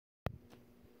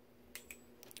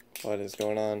What is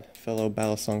going on, fellow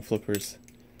Balisong flippers?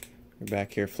 We're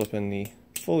back here flipping the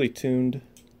fully tuned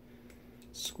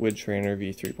Squid Trainer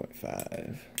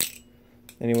V3.5.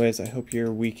 Anyways, I hope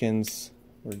your weekends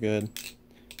were good,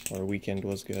 or weekend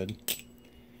was good.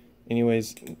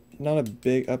 Anyways, not a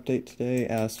big update today.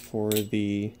 As for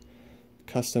the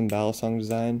custom Balisong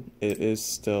design, it is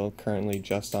still currently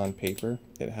just on paper.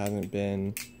 It hasn't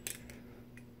been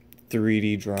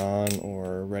 3D drawn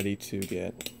or ready to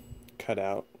get cut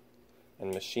out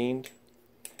and machined,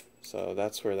 so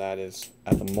that's where that is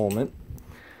at the moment.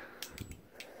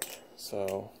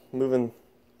 So moving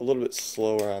a little bit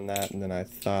slower on that than I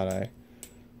thought I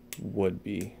would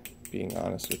be, being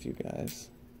honest with you guys.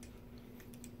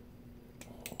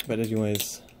 But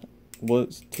anyways,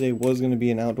 today was going to be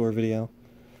an outdoor video,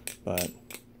 but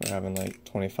we're having like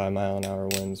 25-mile-an-hour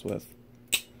winds with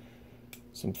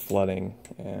some flooding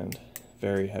and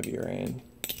very heavy rain,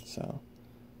 so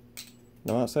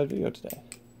no outside video today.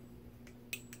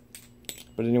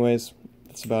 But anyways,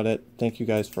 that's about it. Thank you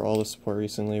guys for all the support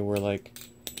recently. We're like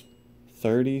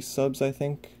 30 subs, I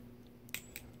think,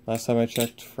 last time I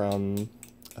checked, from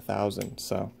 1,000.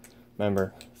 So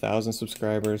remember, 1,000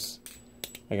 subscribers.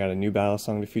 I got a new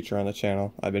Balisong to feature on the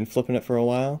channel. I've been flipping it for a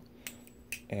while,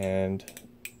 and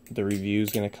the review's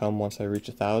gonna come once I reach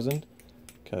 1,000,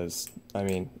 because I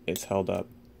mean, it's held up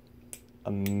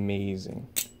amazing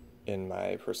in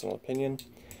my personal opinion.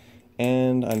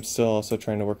 And I'm still also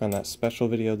trying to work on that special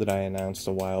video that I announced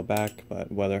a while back,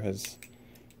 but weather has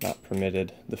not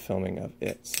permitted the filming of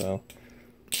it. So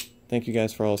thank you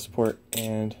guys for all the support,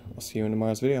 and I'll see you in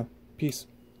tomorrow's video. Peace.